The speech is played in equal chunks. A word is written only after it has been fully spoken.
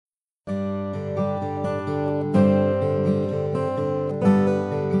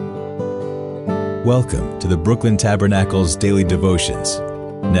Welcome to the Brooklyn Tabernacle's Daily Devotions.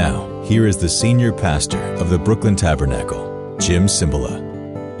 Now, here is the senior pastor of the Brooklyn Tabernacle, Jim Cymbala.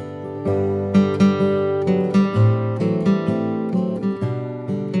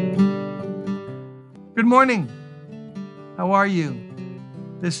 Good morning. How are you?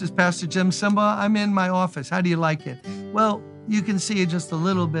 This is Pastor Jim Cymbala. I'm in my office. How do you like it? Well, you can see just a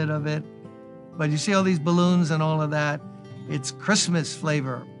little bit of it, but you see all these balloons and all of that. It's Christmas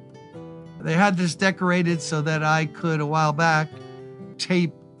flavor. They had this decorated so that I could, a while back,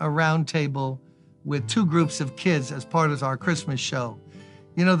 tape a round table with two groups of kids as part of our Christmas show.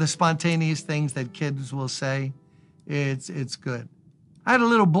 You know, the spontaneous things that kids will say? It's good. I had a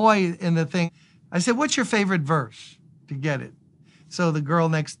little boy in the thing. I said, what's your favorite verse? To get it. So the girl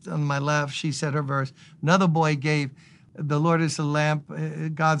next on my left, she said her verse. Another boy gave, the Lord is a lamp,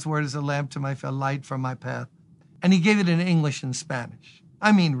 God's word is a lamp to my feet, a light for my path. And he gave it in English and Spanish.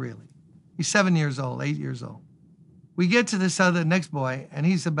 I mean, really. He's 7 years old, 8 years old. We get to this other next boy, and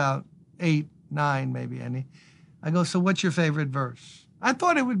he's about 8, 9 maybe. And I go, so what's your favorite verse? I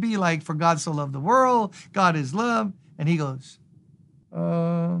thought it would be like, for God so loved the world, God is love. And he goes,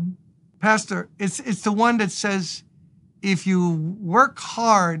 Pastor, it's the one that says, if you work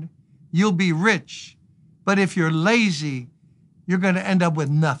hard, you'll be rich. But if you're lazy, you're going to end up with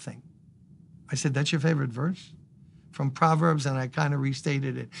nothing. I said, that's your favorite verse? From Proverbs, and I kind of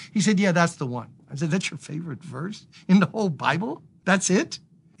restated it. He said, yeah, that's the one. I said, that's your favorite verse in the whole Bible? That's it?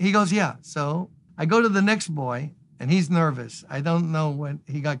 He goes, yeah. So I go to the next boy, and he's nervous. I don't know when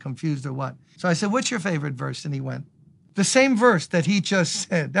he got confused or what. So I said, what's your favorite verse? And he went, the same verse that he just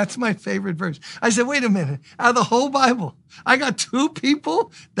said. That's my favorite verse. I said, wait a minute. Out of the whole Bible, I got two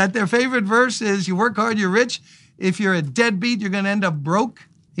people that their favorite verse is, you work hard, you're rich. If you're a deadbeat, you're going to end up broke.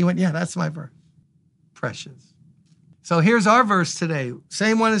 He went, yeah, that's my verse. Precious. So here's our verse today.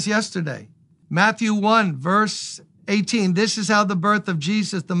 Same one as yesterday. Matthew 1, verse 18. This is how the birth of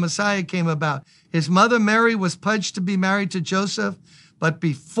Jesus, the Messiah, came about. His mother Mary was pledged to be married to Joseph, but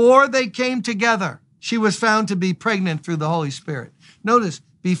before they came together, she was found to be pregnant through the Holy Spirit. Notice,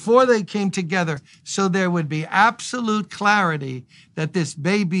 before they came together, so there would be absolute clarity that this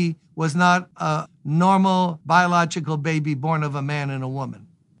baby was not a normal biological baby born of a man and a woman.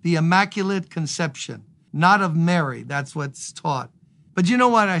 The Immaculate Conception, not of Mary. That's what's taught. But you know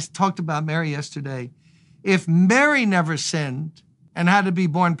what? I talked about Mary yesterday. If Mary never sinned and had to be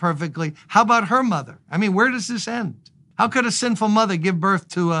born perfectly, how about her mother? I mean, where does this end? How could a sinful mother give birth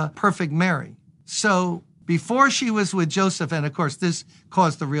to a perfect Mary? So before she was with Joseph, and of course, this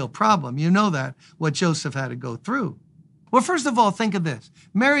caused the real problem. You know that, what Joseph had to go through. Well, first of all, think of this.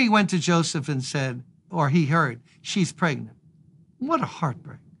 Mary went to Joseph and said, or he heard, she's pregnant. What a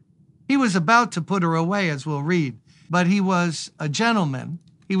heartbreak. He was about to put her away, as we'll read, but he was a gentleman.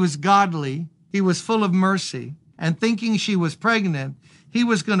 He was godly. He was full of mercy. And thinking she was pregnant, he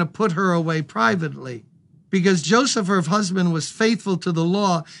was going to put her away privately. Because Joseph, her husband, was faithful to the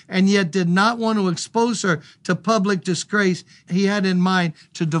law and yet did not want to expose her to public disgrace, he had in mind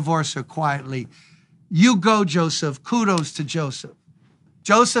to divorce her quietly. You go, Joseph. Kudos to Joseph.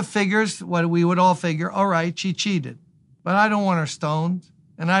 Joseph figures what we would all figure, all right, she cheated, but I don't want her stoned.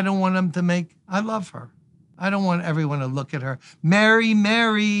 And I don't want them to I love her. I don't want everyone to look at her. Mary,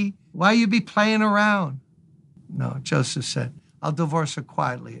 Mary, why you be playing around? No, Joseph said, I'll divorce her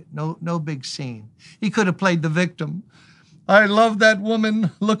quietly. No big scene. He could have played the victim. I love that woman.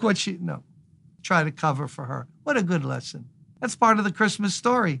 Look what no. Try to cover for her. What a good lesson. That's part of the Christmas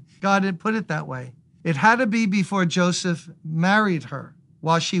story. God didn't put it that way. It had to be before Joseph married her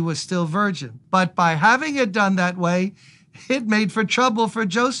while she was still virgin. But by having it done that way, it made for trouble for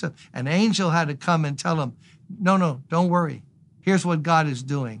Joseph. An angel had to come and tell him, no, don't worry. Here's what God is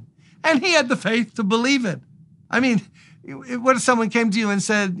doing. And he had the faith to believe it. I mean, what if someone came to you and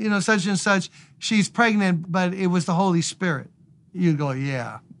said, such and such, she's pregnant, but it was the Holy Spirit? You'd go,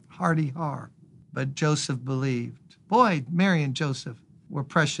 yeah, hardy har. But Joseph believed. Boy, Mary and Joseph were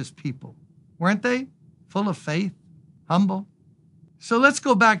precious people. Weren't they? Full of faith, humble. So let's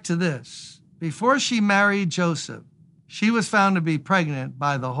go back to this. Before she married Joseph, she was found to be pregnant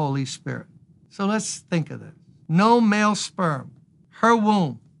by the Holy Spirit. So let's think of this. No male sperm, her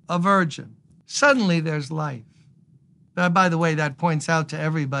womb, a virgin. Suddenly there's life. By the way, that points out to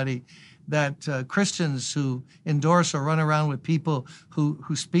everybody that Christians who endorse or run around with people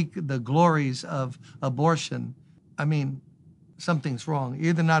who speak the glories of abortion, I mean, something's wrong. You're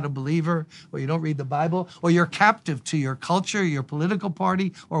either not a believer, or you don't read the Bible, or you're captive to your culture, your political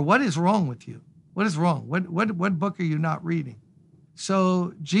party, or what is wrong with you? What is wrong? What book are you not reading?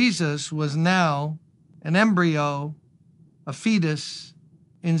 So Jesus was now an embryo, a fetus,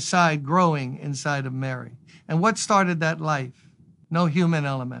 growing inside of Mary. And what started that life? No human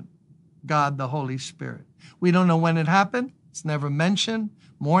element. God, the Holy Spirit. We don't know when it happened. It's never mentioned.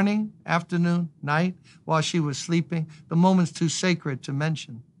 Morning, afternoon, night, while she was sleeping. The moment's too sacred to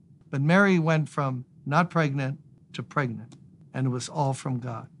mention. But Mary went from not pregnant to pregnant, and it was all from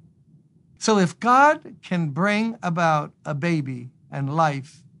God. So if God can bring about a baby and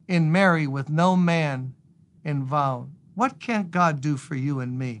life in Mary with no man involved, what can't God do for you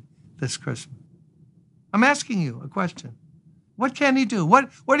and me this Christmas? I'm asking you a question. What can he do? What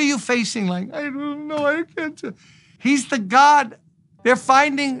are you facing? Like, I don't know, I can't do. He's the God. They're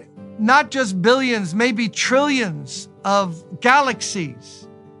finding not just billions, maybe trillions of galaxies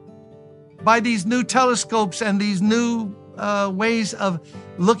by these new telescopes and these new ways of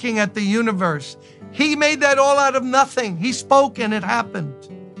looking at the universe. He made that all out of nothing. He spoke and it happened.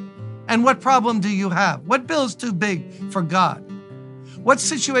 And what problem do you have? What bill's too big for God? What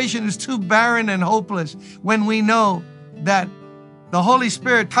situation is too barren and hopeless when we know that the Holy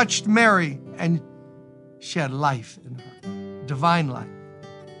Spirit touched Mary and she had life in her, divine life,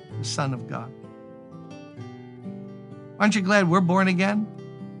 the Son of God? Aren't you glad we're born again?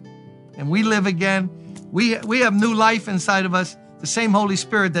 And we live again. We have new life inside of us. The same Holy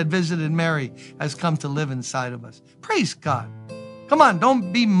Spirit that visited Mary has come to live inside of us. Praise God. Come on,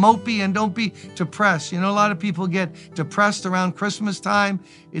 don't be mopey and don't be depressed. You know, a lot of people get depressed around Christmas time.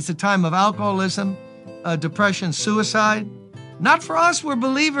 It's a time of alcoholism, depression, suicide. Not for us, we're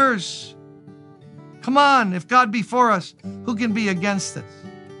believers. Come on, if God be for us, who can be against us?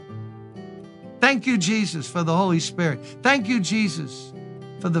 Thank you, Jesus, for the Holy Spirit. Thank you, Jesus,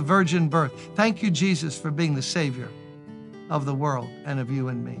 for the virgin birth. Thank you, Jesus, for being the Savior of the world and of you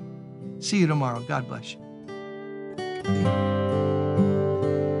and me. See you tomorrow. God bless you.